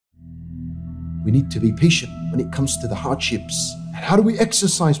We need to be patient when it comes to the hardships. And how do we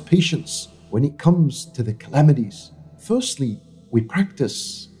exercise patience when it comes to the calamities? Firstly, we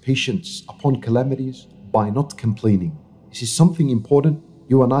practice patience upon calamities by not complaining. This is something important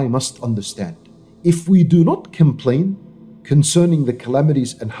you and I must understand. If we do not complain concerning the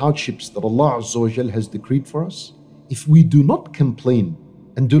calamities and hardships that Allah Azza wa Jal has decreed for us, if we do not complain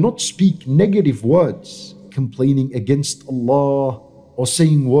and do not speak negative words, complaining against Allah or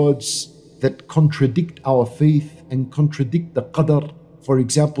saying words that contradict our faith and contradict the qadr, for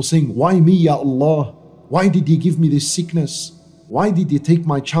example, saying, "Why me, Ya Allah? Why did you give me this sickness? Why did you take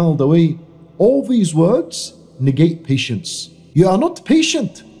my child away?" All these words negate patience. You are not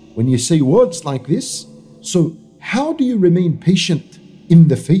patient when you say words like this. So how do you remain patient in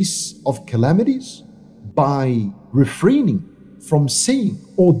the face of calamities? By refraining from saying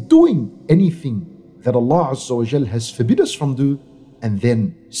or doing anything that Allah Azza wa Jal has forbid us from do, and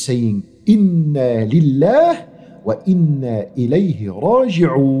then saying, "Inna lillah wa inna ilayhi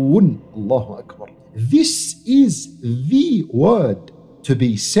raji'un." Allahu Akbar. This is the word to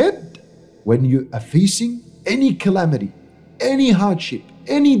be said when you are facing any calamity, any hardship,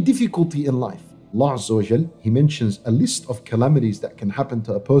 any difficulty in life. Allah Azza wa Jal, He mentions a list of calamities that can happen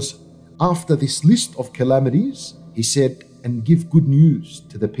to a person. After this list of calamities, He said, "And give good news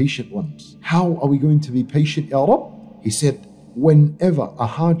to the patient ones." How are we going to be patient, Ya Rab? He said, whenever a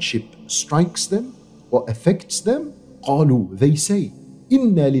hardship strikes them or affects them, قالوا, they say,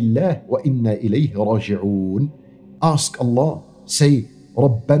 "Inna lillah wa inna ilayhi raji'un." Ask Allah, say,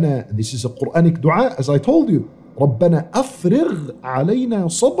 "Rabbana," and this is a Quranic dua, as I told you, "Rabbana afrigh alayna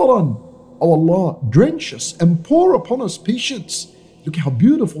sabran." Oh Allah, drench us and pour upon us patience. Look how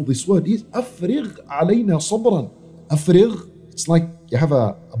beautiful this word is. Afrigh alayna sabran. Afrigh, it's like you have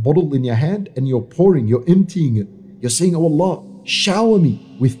a bottle in your hand and you're pouring, you're emptying it. You're saying, "Oh Allah, shower me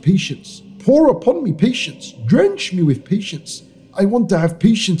with patience. Pour upon me patience. Drench me with patience. I want to have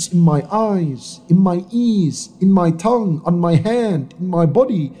patience in my eyes, in my ears, in my tongue, on my hand, in my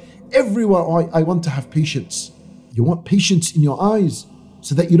body. Everywhere I want to have patience." You want patience in your eyes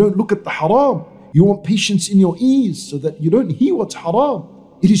so that you don't look at the haram. You want patience in your ears so that you don't hear what's haram.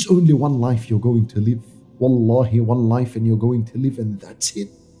 It is only one life you're going to live. Wallahi, one life and you're going to live, and that's it.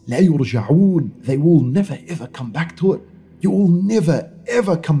 لا يرجعون. They will never ever come back to it. You will never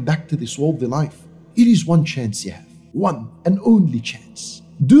ever come back to this worldly life. It is one chance you have. One and only chance.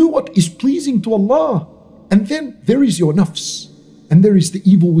 Do what is pleasing to Allah. And then there is your nafs. And there is the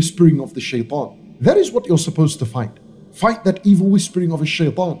evil whispering of the shaitan. That is what you're supposed to fight. Fight that evil whispering of a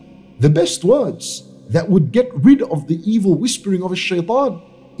shaitan. The best words that would get rid of the evil whispering of a shaitan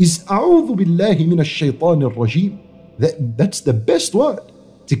is أعوذ بالله من الشيطان الرجيم. That's the best word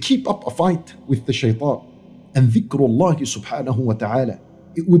to keep up a fight with the shaitan. And dhikrullah subhanahu wa ta'ala.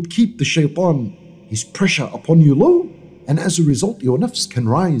 It would keep the shaitan, his pressure upon you low, and as a result your nafs can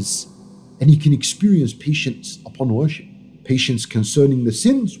rise and you can experience patience upon worship. Patience concerning the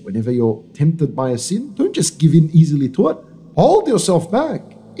sins. Whenever you're tempted by a sin, don't just give in easily to it. Hold yourself back.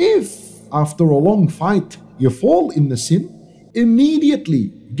 If after a long fight you fall in the sin,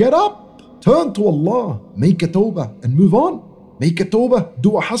 immediately get up, turn to Allah, make a tawbah and move on. Make a tawbah,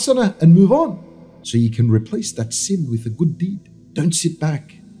 do a hasanah and move on. So you can replace that sin with a good deed. Don't sit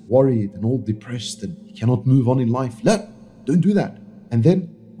back, worried and all depressed and you cannot move on in life. No, don't do that. And then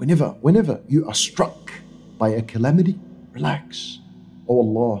whenever you are struck by a calamity, relax. Oh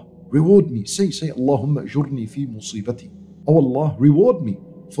Allah, reward me. Say, Allahumma ajurni fi musibati. Oh Allah, reward me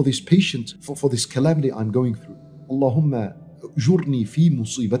for this patience, for this calamity I'm going through. Allahumma ajurni fi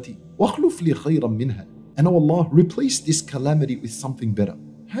musibati. Wakhluf li khayran minha. And oh Allah, replace this calamity with something better.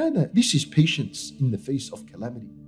 This is patience in the face of calamity.